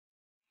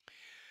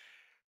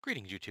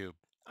Greetings, YouTube.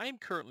 I am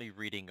currently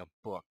reading a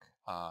book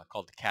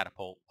called The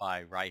Catapult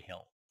by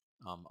Rihill,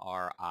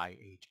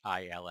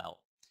 Rihill.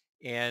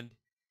 And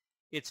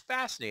it's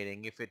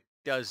fascinating if it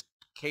does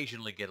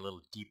occasionally get a little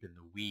deep in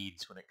the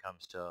weeds when it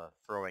comes to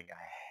throwing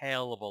a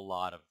hell of a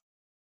lot of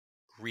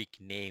Greek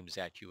names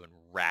at you in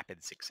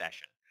rapid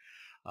succession.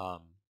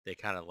 They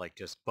kind of like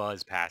just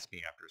buzz past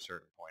me after a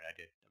certain point.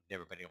 I've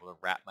never been able to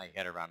wrap my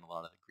head around a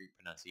lot of the Greek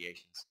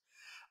pronunciations.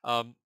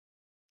 Um,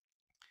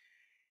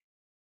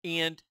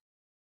 and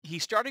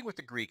he's starting with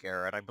the Greek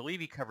era, and I believe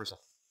he covers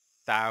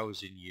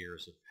 1,000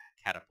 years of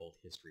catapult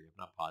history. I'm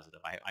not positive.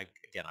 I'm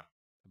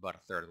about a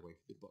third of the way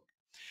through the book.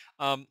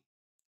 Um,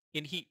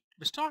 and he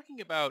was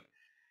talking about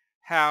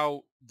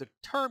how the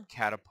term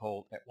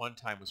catapult at one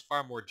time was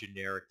far more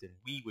generic than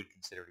we would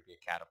consider to be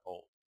a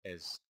catapult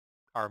as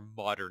our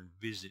modern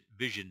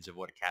visions of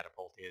what a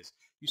catapult is.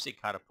 You say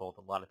catapult,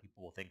 a lot of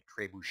people will think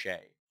trebuchet,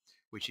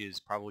 which is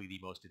probably the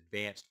most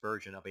advanced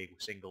version of a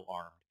single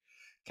armed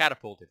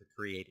catapult ever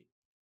created.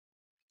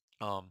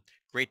 Um,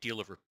 Great deal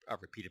of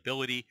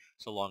repeatability,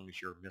 so long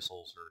as your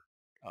missiles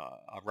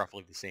are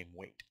roughly the same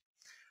weight.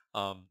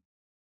 Um,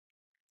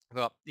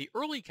 well, the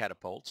early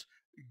catapults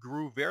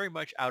grew very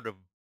much out of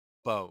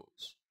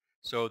bows,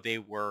 so they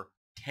were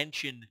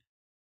tension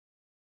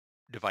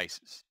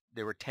devices.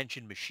 They were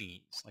tension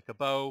machines, like a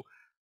bow.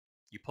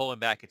 You pull them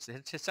back. It's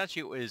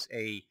essentially it was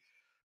a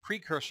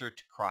precursor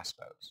to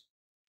crossbows.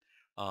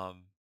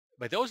 Um,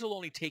 but those will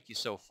only take you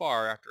so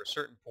far. After a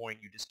certain point,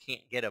 you just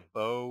can't get a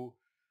bow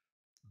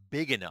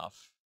big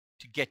enough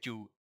to get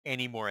you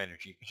any more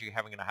energy because you're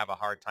having to have a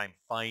hard time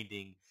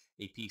finding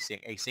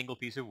a single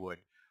piece of wood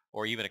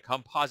or even a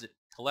composite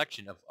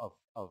collection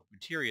of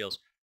materials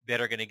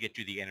that are going to get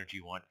you the energy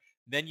you want.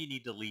 Then you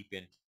need to leap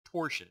into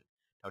torsion.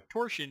 Now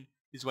torsion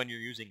is when you're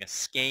using a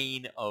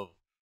skein of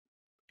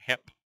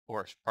hemp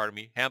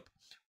hemp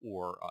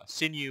or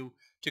sinew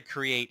to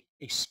create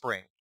a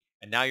spring.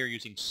 And now you're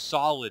using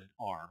solid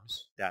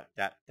arms that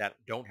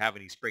don't have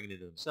any spring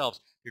into themselves.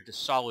 They're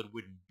just solid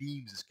wooden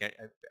beams,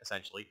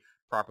 essentially,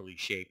 properly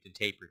shaped and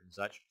tapered and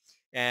such.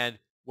 And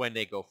when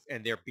they go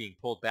and they're being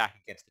pulled back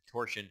against the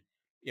torsion,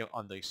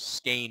 on the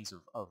skeins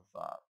of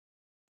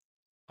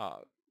uh,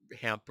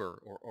 hemp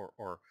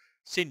or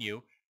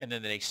sinew, and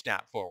then they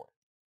snap forward.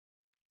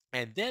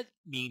 And that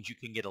means you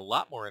can get a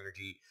lot more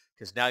energy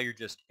because now you're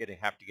just going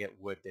to have to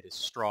get wood that is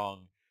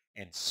strong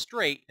and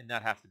straight and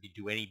not have to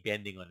do any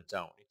bending on its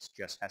own. It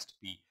just has to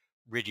be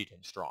rigid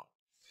and strong.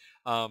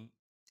 Um,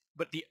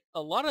 but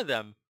a lot of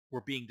them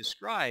were being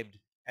described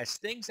as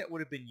things that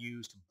would have been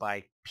used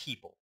by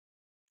people.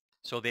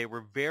 So they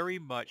were very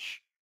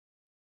much,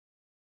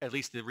 at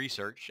least the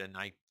research, and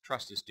I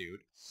trust this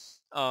dude,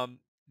 um,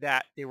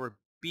 that they were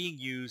being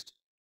used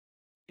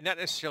not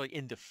necessarily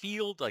in the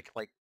field like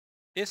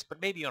this,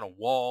 but maybe on a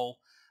wall,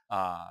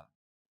 uh,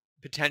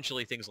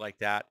 potentially things like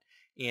that.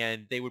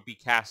 And they would be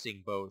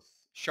casting both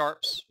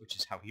sharps, which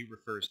is how he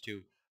refers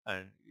to uh,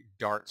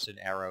 darts and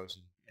arrows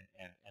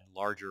and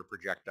larger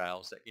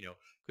projectiles that,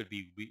 could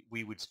be,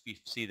 we would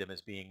see them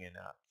as being in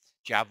a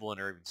javelin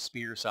or even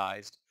spear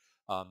sized,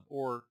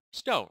 or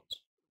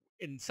stones.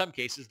 In some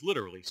cases,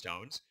 literally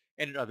stones,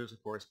 and in others,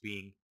 of course,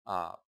 being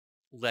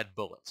lead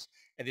bullets.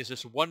 And there's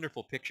this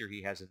wonderful picture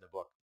he has in the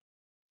book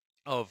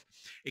of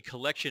a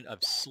collection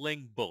of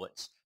sling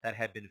bullets that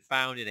had been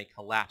found in a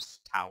collapsed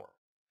tower.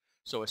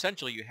 So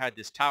essentially you had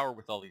this tower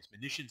with all these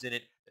munitions in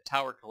it, the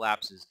tower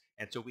collapses,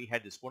 and so we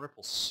had this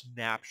wonderful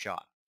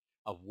snapshot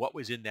of what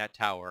was in that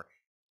tower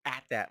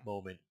at that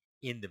moment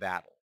in the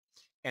battle.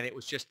 And it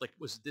was just like,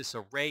 was this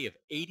array of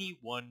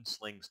 81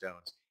 sling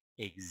stones,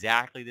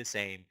 exactly the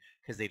same,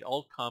 because they'd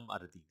all come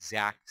out of the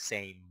exact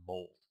same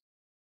mold.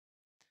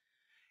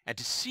 And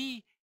to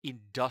see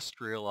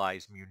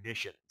industrialized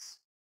munitions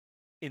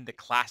in the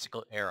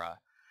classical era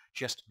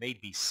just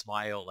made me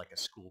smile like a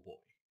schoolboy.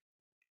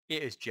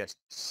 It is just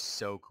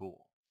so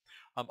cool.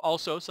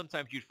 Also,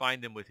 sometimes you'd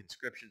find them with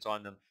inscriptions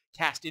on them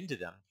cast into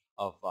them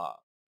of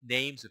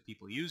names of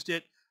people who used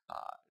it,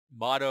 uh,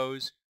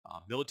 mottos,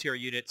 military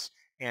units,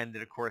 and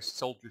then of course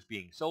soldiers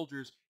being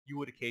soldiers, you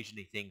would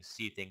occasionally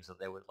see things that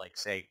they would like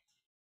say,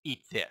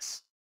 "Eat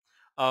this."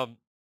 Um,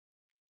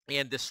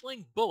 and the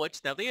sling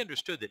bullets, now they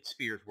understood that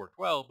spheres worked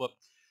well, but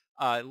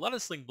a lot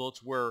of sling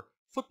bullets were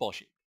football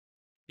shaped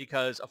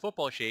because a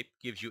football shape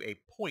gives you a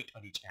point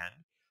on each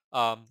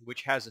end,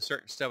 which has a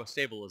certain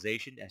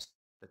stabilization, as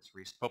that's the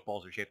reason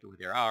footballs are shaped the way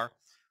they are,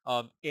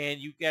 and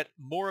you get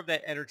more of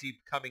that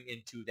energy coming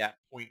into that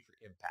point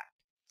for impact,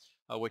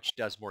 which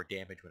does more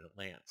damage when it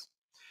lands.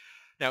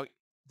 Now,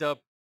 the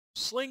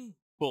sling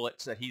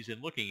bullets that he's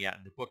been looking at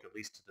in the book, at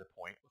least to the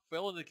point,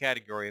 fell in the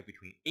category of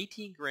between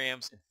 18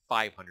 grams and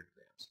 500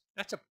 grams.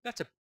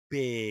 That's a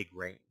big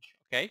range,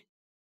 okay?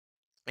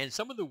 And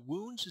some of the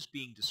wounds as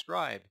being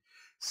described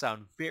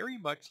sound very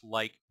much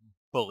like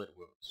bullet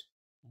wounds.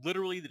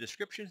 Literally, the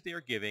descriptions they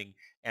are giving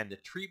and the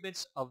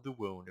treatments of the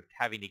wound of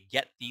having to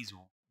get these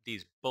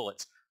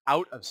bullets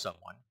out of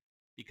someone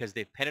because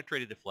they've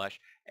penetrated the flesh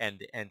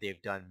and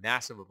they've done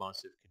massive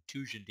amounts of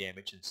contusion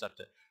damage in such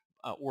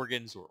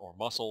organs or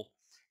muscle.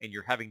 and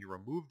you're having to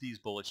remove these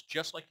bullets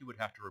just like you would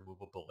have to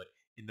remove a bullet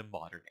in the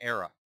modern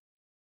era.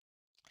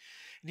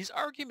 And his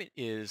argument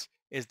is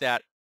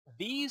that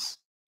these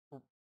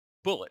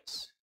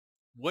bullets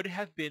would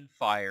have been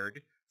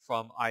fired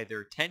from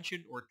either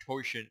tension or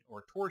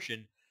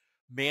torsion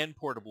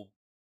man-portable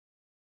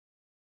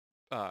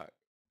uh,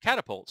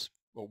 catapults.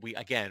 What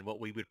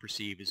we would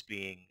perceive as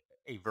being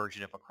a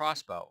version of a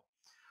crossbow,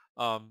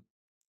 um,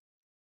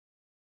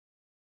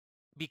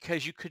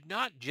 because you could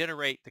not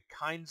generate the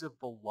kinds of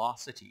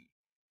velocity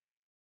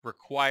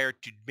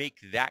required to make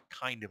that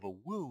kind of a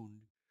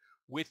wound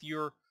with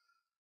your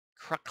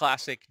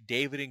classic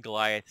David and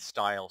Goliath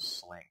style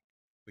sling,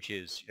 which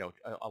is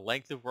a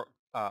length of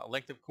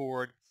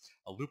cord,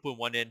 a loop on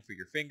one end for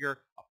your finger,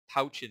 a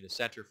pouch in the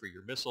center for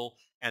your missile,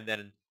 and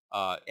then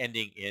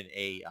ending in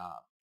a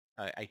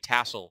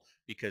tassel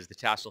because the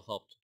tassel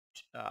helped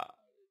uh,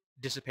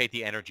 dissipate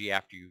the energy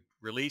after you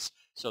release,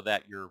 so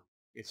that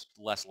it's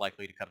less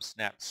likely to come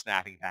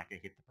snapping back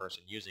and hit the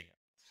person using it.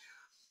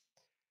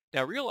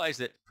 Now realize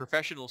that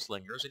professional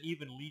slingers and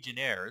even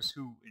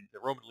the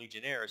Roman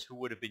legionnaires who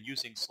would have been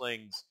using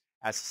slings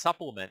as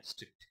supplements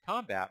to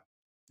combat,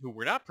 who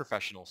were not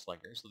professional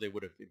slingers, so they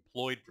would have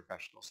employed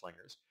professional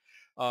slingers,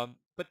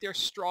 but they're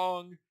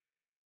strong,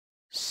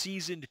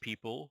 seasoned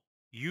people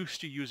used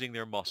to using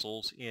their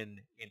muscles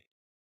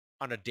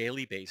on a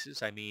daily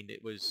basis. I mean,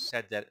 it was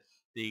said that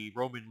the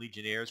Roman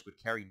legionnaires would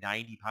carry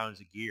 90 pounds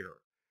of gear.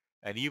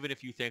 And even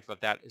if you think of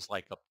that as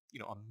like a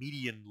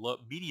medium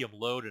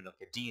load in like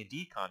a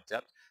D&D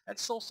concept,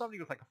 that's still something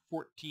with like a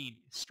 14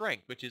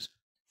 strength, which is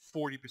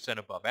 40%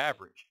 above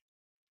average.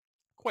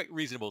 Quite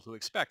reasonable to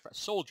expect for a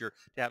soldier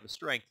to have a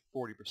strength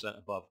 40%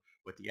 above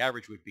what the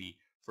average would be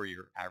for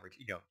your average,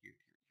 your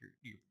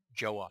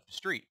Joe off the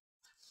street.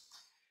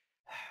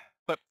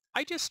 But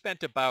I just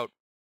spent about,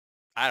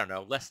 I don't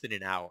know, less than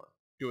an hour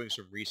doing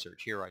some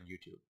research here on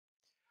YouTube.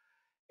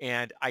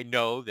 And I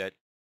know that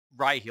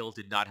Ryehill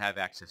did not have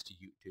access to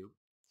YouTube,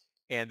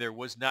 and there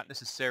was not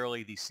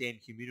necessarily the same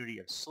community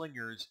of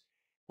slingers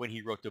when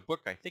he wrote the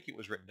book. I think it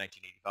was written in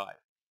 1985,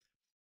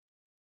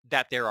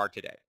 that there are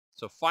today.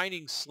 So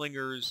finding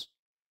slingers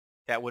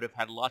that would have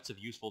had lots of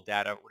useful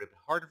data would have been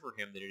harder for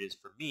him than it is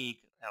for me,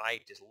 and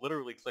I just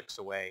literally clicks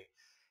away.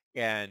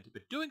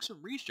 But doing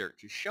some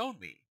research has shown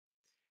me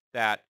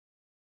that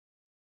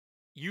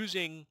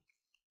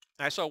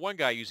I saw one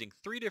guy using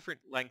 3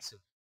 different lengths of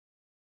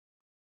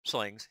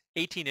slings: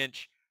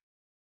 18-inch,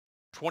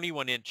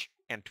 21-inch,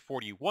 and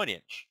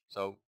 41-inch.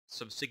 So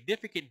some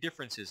significant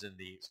differences in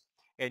these.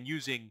 And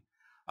using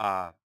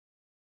uh,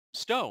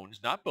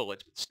 stones, not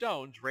bullets, but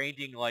stones,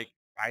 ranging like,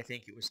 I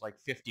think it was like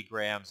 50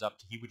 grams up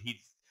to,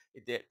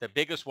 the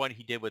biggest one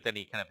he did with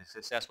any kind of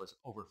success was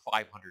over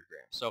 500 grams.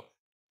 So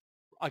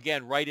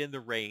again, right in the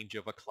range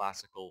of a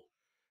classical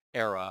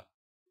era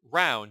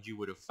round, you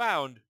would have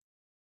found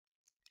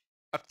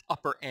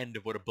upper end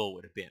of what a bull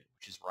would have been,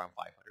 which is around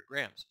 500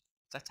 grams.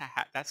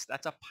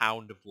 That's a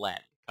pound of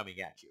lead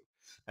coming at you.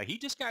 Now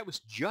this guy was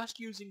just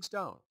using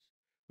stones,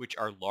 which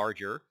are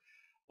larger,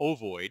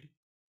 ovoid,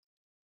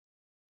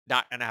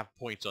 not and have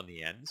points on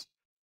the ends,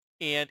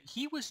 and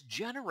he was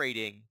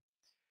generating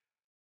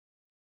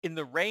in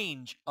the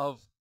range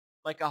of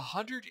like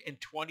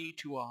 120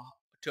 to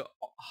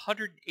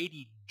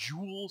 180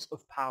 joules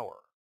of power.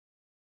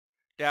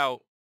 Now,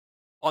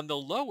 on the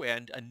low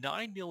end, a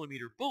 9mm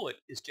bullet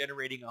is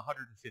generating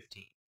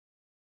 115.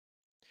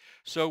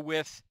 So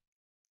with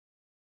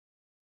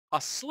a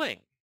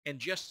sling and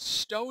just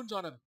stones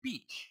on a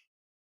beach,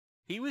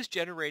 he was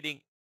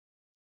generating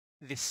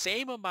the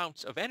same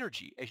amounts of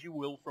energy as you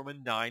will from a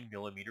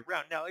 9mm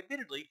round. Now,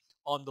 admittedly,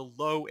 on the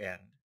low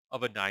end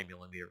of a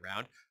 9mm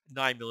round,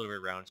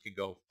 9mm rounds can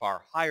go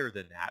far higher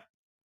than that,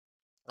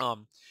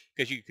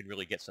 because you can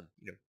really get some,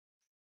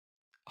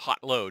 hot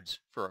loads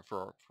for a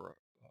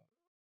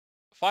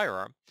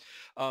firearm.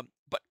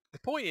 But the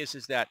point is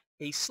that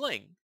a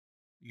sling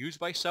used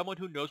by someone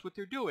who knows what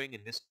they're doing,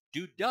 and this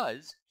dude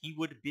does, he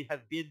would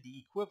have been the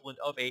equivalent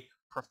of a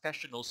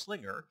professional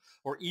slinger,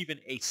 or even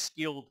a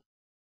skilled,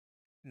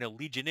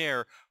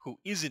 legionnaire who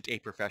isn't a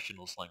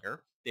professional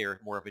slinger.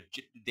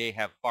 They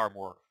have far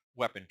more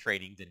weapon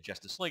training than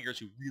just the slingers,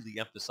 who really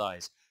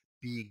emphasize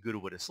being good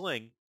with a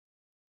sling.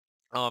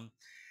 Um,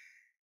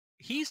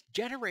 he's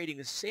generating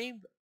the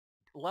same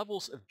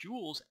levels of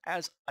joules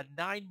as a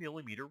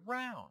 9mm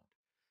round.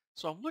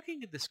 So I'm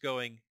looking at this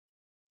going,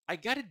 I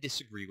got to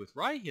disagree with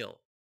Ryehill.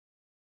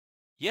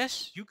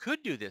 Yes, you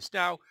could do this.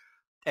 Now,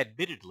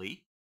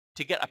 admittedly,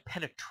 to get a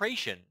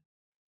penetration,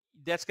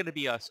 that's going to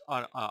be a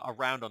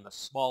round on the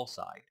small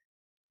side,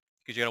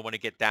 because you don't want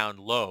to get down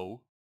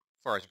low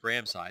as far as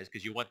gram size,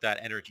 because you want that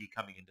energy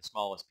coming into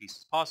smallest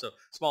pieces possible,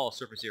 smallest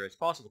surface area as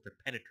possible, to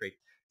penetrate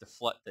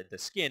the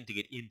skin to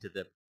get into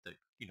the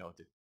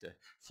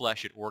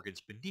flesh and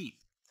organs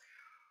beneath.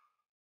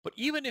 But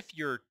even if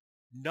you're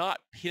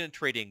not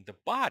penetrating the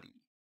body,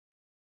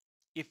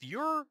 if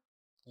you're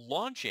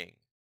launching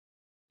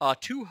a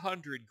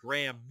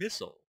 200-gram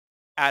missile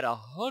at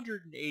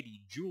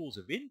 180 joules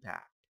of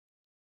impact,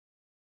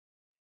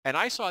 and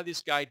I saw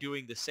this guy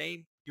doing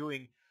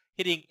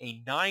hitting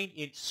a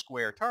 9-inch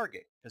square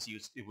target because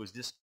it was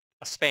this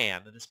a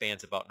span, and the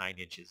span's about 9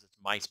 inches.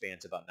 My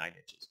span's about 9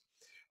 inches.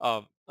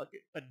 A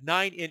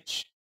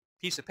 9-inch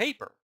piece of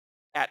paper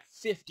at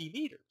 50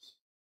 meters.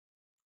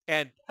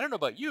 And I don't know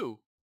about you,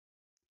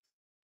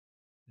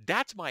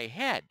 that's my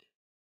head.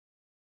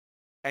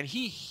 And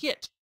he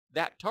hit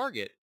that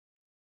target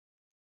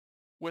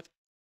with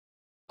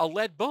a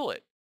lead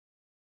bullet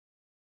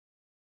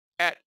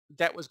at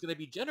that was going to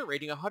be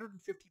generating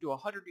 150 to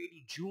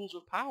 180 joules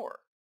of power.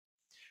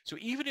 So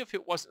even if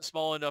it wasn't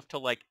small enough to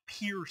like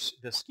pierce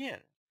the skin,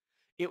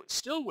 it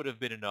still would have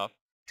been enough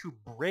to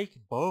break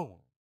bone,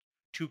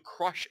 to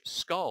crush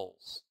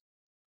skulls.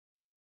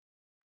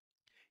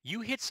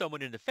 You hit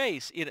someone in the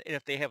face, and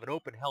if they have an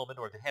open helmet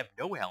or they have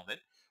no helmet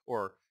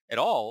or at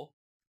all,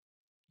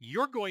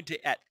 you're going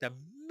to, at the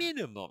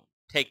minimum,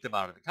 take them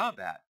out of the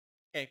combat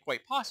and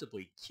quite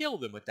possibly kill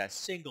them with that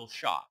single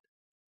shot.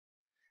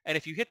 And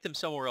if you hit them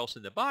somewhere else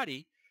in the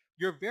body,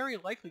 you're very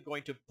likely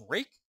going to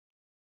break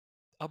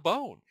a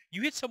bone.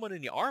 You hit someone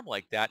in the arm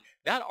like that,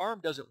 that arm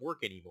doesn't work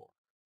anymore.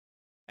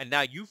 And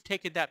now you've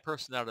taken that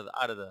person out of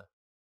the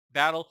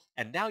battle,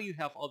 and now you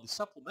have all the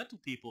supplemental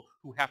people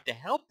who have to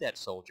help that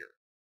soldier.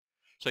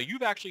 So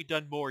you've actually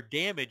done more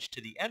damage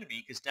to the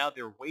enemy because now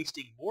they're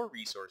wasting more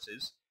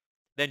resources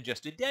than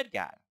just a dead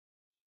guy.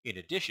 In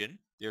addition,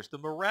 there's the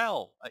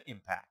morale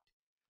impact.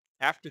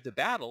 After the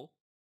battle,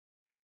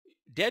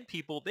 dead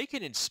people, they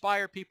can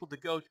inspire people to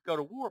go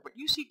to war, but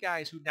you see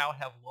guys who now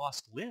have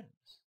lost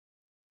limbs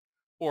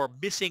or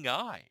missing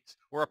eyes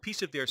or a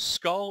piece of their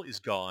skull is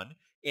gone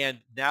and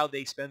now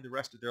they spend the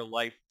rest of their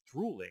life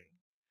drooling.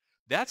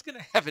 That's going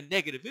to have a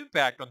negative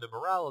impact on the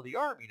morale of the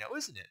army now,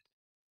 isn't it?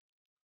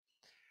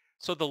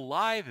 So the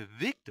live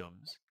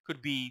victims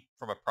could be,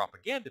 from a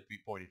propaganda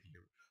point of view,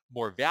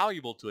 more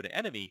valuable to an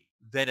enemy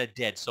than a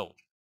dead soldier.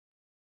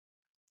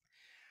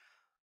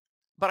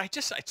 But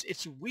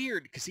it's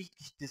weird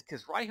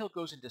because Rihel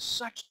goes into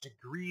such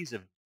degrees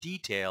of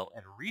detail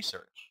and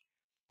research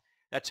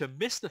that to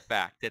miss the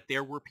fact that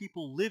there were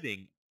people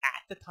living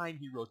at the time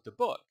he wrote the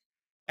book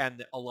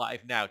and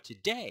alive now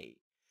today,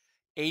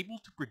 able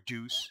to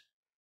produce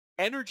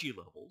energy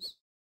levels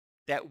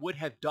that would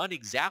have done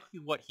exactly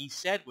what he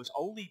said was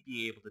only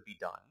be able to be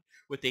done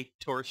with a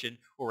torsion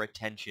or a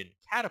tension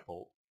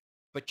catapult,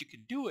 but you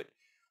can do it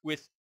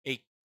with a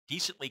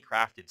decently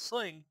crafted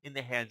sling in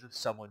the hands of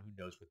someone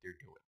who knows what they're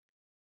doing.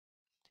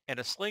 And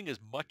a sling is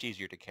much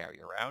easier to carry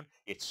around.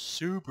 It's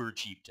super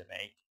cheap to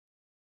make.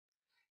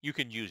 You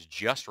can use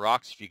just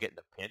rocks if you get in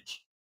a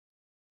pinch.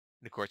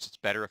 And of course, it's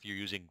better if you're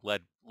using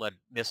lead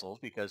missiles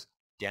because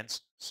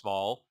dense,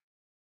 small,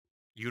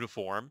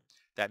 uniform.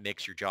 That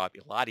makes your job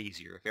a lot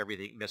easier. If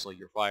every missile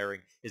you're firing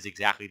is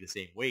exactly the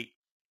same weight,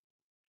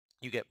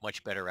 you get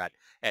much better at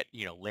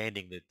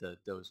landing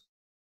those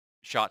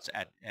shots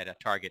at a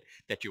target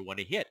that you want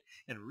to hit.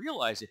 And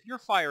realize if you're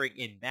firing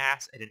in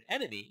mass at an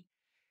enemy,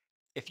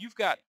 if you've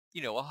got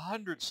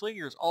 100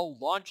 slingers all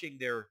launching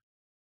their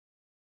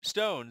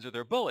stones or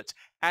their bullets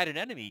at an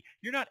enemy,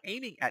 you're not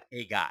aiming at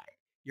a guy.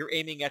 You're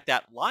aiming at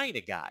that line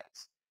of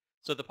guys.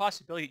 So the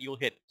possibility that you'll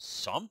hit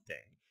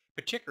something,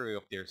 particularly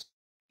if there's,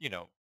 you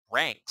know,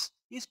 ranks,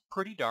 is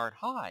pretty darn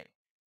high.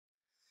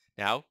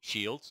 Now,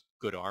 shields,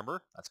 good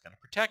armor, that's going to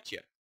protect you.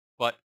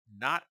 But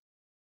not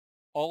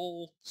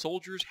all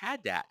soldiers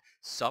had that.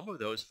 Some of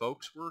those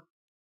folks were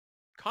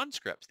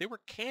conscripts. They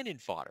were cannon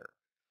fodder.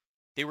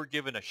 They were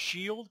given a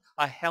shield,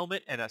 a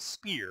helmet, and a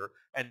spear,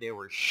 and they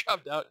were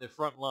shoved out in the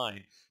front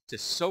line to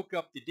soak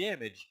up the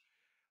damage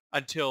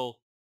until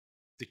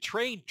the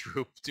trained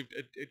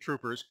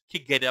troopers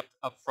could get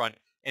up front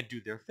and do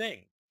their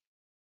thing.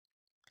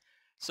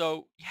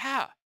 So,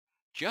 yeah,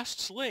 just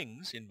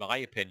slings, in my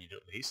opinion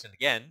at least, and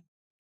again,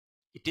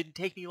 it didn't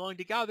take me long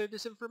to gather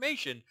this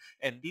information,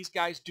 and these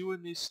guys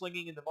doing this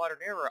slinging in the modern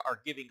era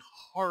are giving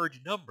hard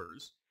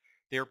numbers.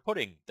 They're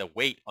putting the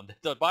weight on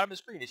the bottom of the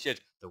screen. It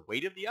says the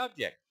weight of the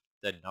object,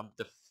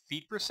 the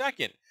feet per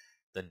second,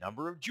 the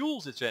number of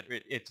joules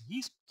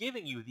he's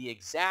giving you the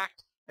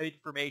exact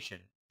information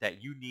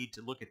that you need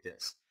to look at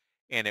this.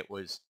 And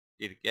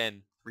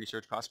again,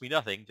 research cost me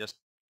nothing, just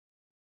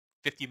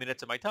 50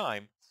 minutes of my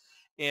time.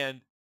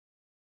 And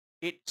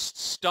it's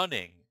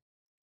stunning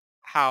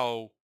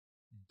how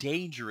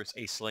dangerous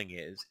a sling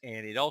is,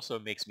 and it also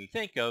makes me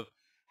think of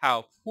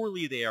how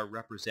poorly they are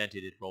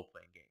represented in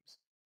role-playing games.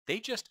 They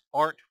just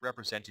aren't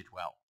represented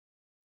well.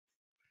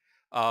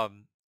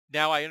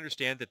 Now I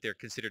understand that they're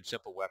considered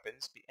simple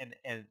weapons,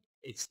 and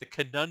it's the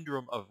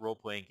conundrum of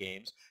role-playing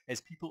games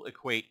as people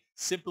equate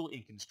simple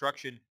in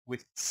construction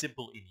with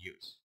simple in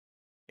use.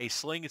 A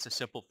sling is a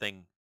simple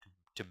thing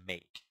to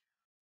make.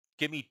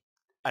 Give me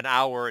an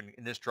hour and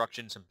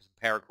instructions, some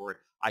paracord,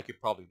 I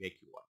could probably make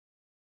you one.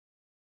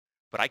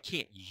 But I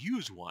can't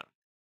use one.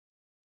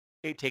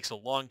 It takes a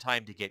long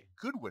time to get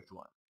good with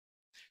one.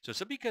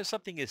 So because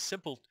something is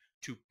simple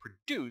to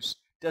produce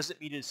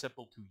doesn't mean it's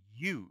simple to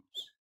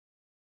use.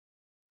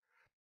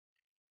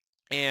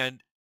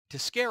 And to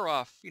scare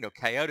off,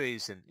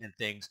 coyotes and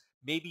things,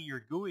 maybe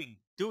you're doing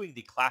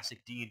the classic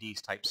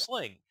D&D's type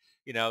sling,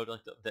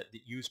 like that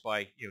used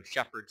by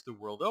shepherds the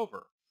world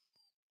over.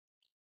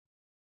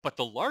 But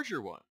the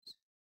larger ones,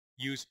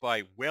 used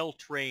by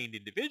well-trained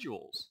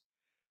individuals,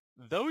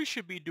 those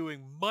should be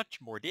doing much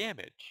more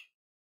damage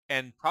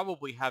and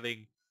probably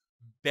having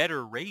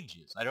better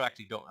ranges. I don't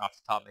off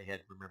the top of my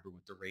head remember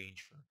what the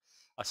range for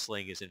a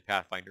sling is in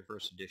Pathfinder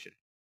First Edition.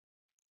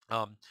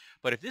 Um,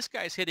 but if this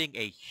guy's hitting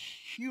a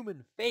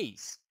human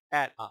face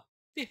at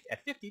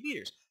 50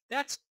 meters,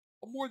 that's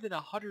more than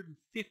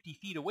 150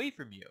 feet away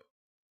from you.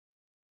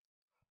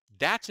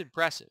 That's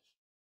impressive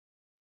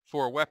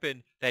for a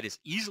weapon that is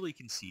easily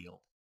concealed,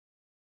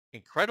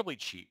 incredibly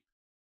cheap,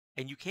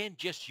 and you can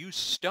just use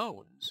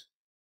stones.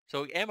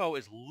 So ammo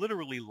is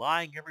literally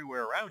lying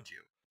everywhere around you.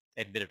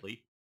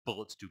 Admittedly,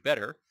 bullets do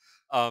better,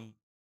 um,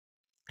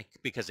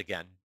 because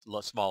again,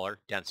 smaller,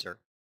 denser,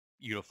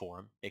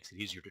 uniform makes it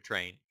easier to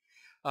train.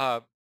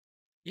 Uh,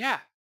 yeah,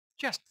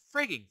 just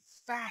frigging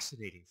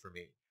fascinating for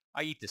me.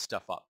 I eat this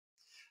stuff up.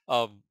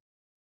 Um,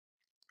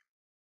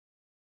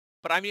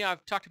 but I mean,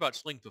 I've talked about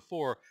slings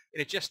before,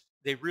 and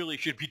they really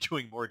should be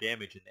doing more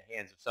damage in the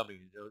hands of somebody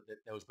that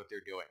knows what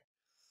they're doing.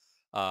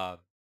 Uh,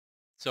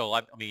 So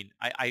I mean,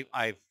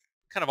 I've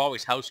kind of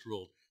always house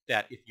ruled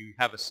that if you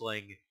have a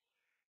sling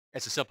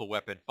as a simple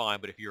weapon,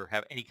 fine. But if you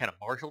have any kind of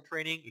martial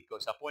training, it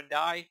goes up one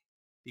die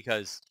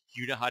because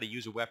you know how to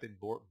use a weapon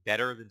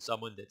better than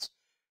someone that's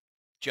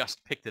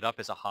just picked it up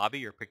as a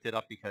hobby or picked it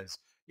up because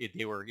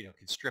they were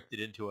conscripted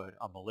into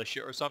a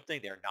militia or something.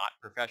 They're not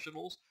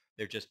professionals.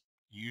 They're just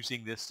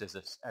using this as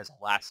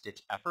a last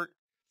ditch effort.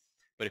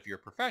 But if you're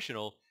a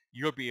professional,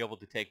 you'll be able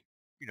to take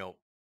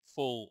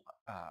full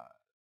uh,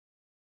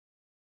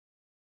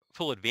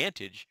 full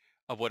advantage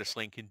of what a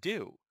sling can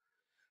do.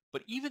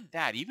 But even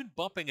that, even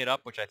bumping it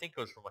up, which I think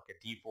goes from like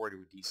a D4 to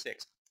a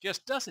D6,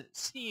 just doesn't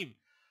seem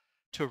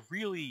to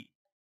really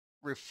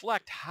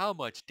reflect how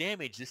much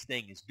damage this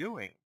thing is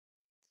doing.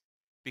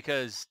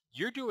 Because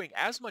you're doing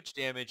as much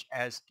damage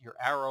as your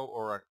arrow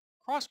or a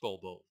crossbow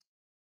bolt.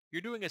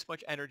 You're doing as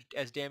much energy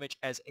as damage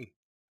as a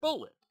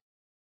bullet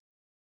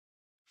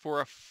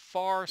for a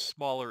far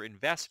smaller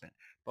investment.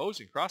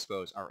 Bows and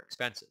crossbows are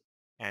expensive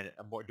and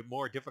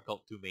more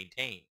difficult to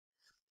maintain,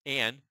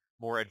 and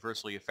more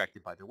adversely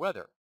affected by the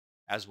weather,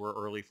 as were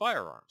early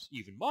firearms.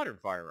 Even modern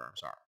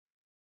firearms are.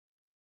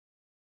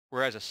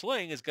 Whereas a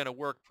sling is going to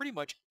work pretty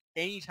much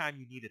anytime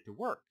you need it to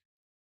work.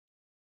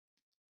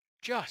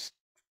 Just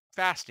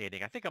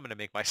fascinating. I think I'm going to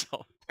make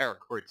myself a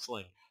paracord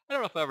sling. I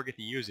don't know if I ever get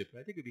to use it, but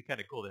I think it'd be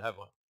kind of cool to have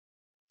one.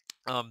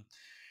 Um,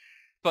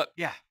 but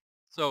yeah,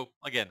 so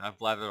again, I've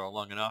blathered on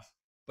long enough.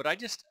 But I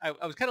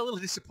was kind of a little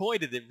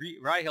disappointed that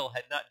Rahil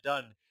had not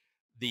done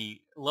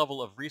the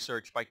level of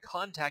research by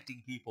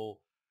contacting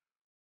people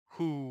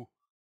who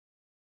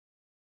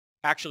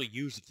actually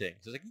use the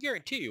things. As I can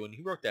guarantee you, when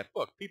he wrote that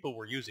book, people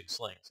were using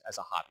slings as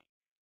a hobby.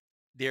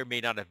 There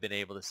may not have been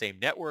able the same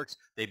networks.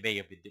 They may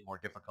have been more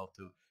difficult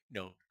to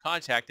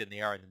contact than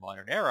they are in the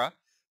modern era.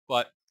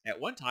 But at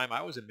one time,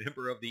 I was a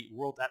member of the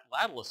World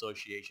Atlatl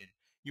Association,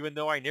 even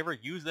though I never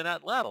used an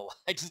atlatl.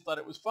 I just thought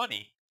it was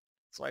funny,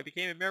 so I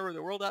became a member of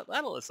the World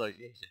Atlatl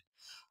Association.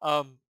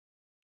 Um,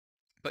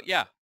 but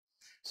yeah,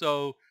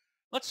 so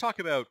let's talk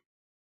about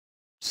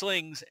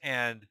slings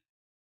and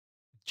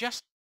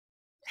just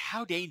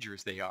how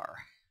dangerous they are.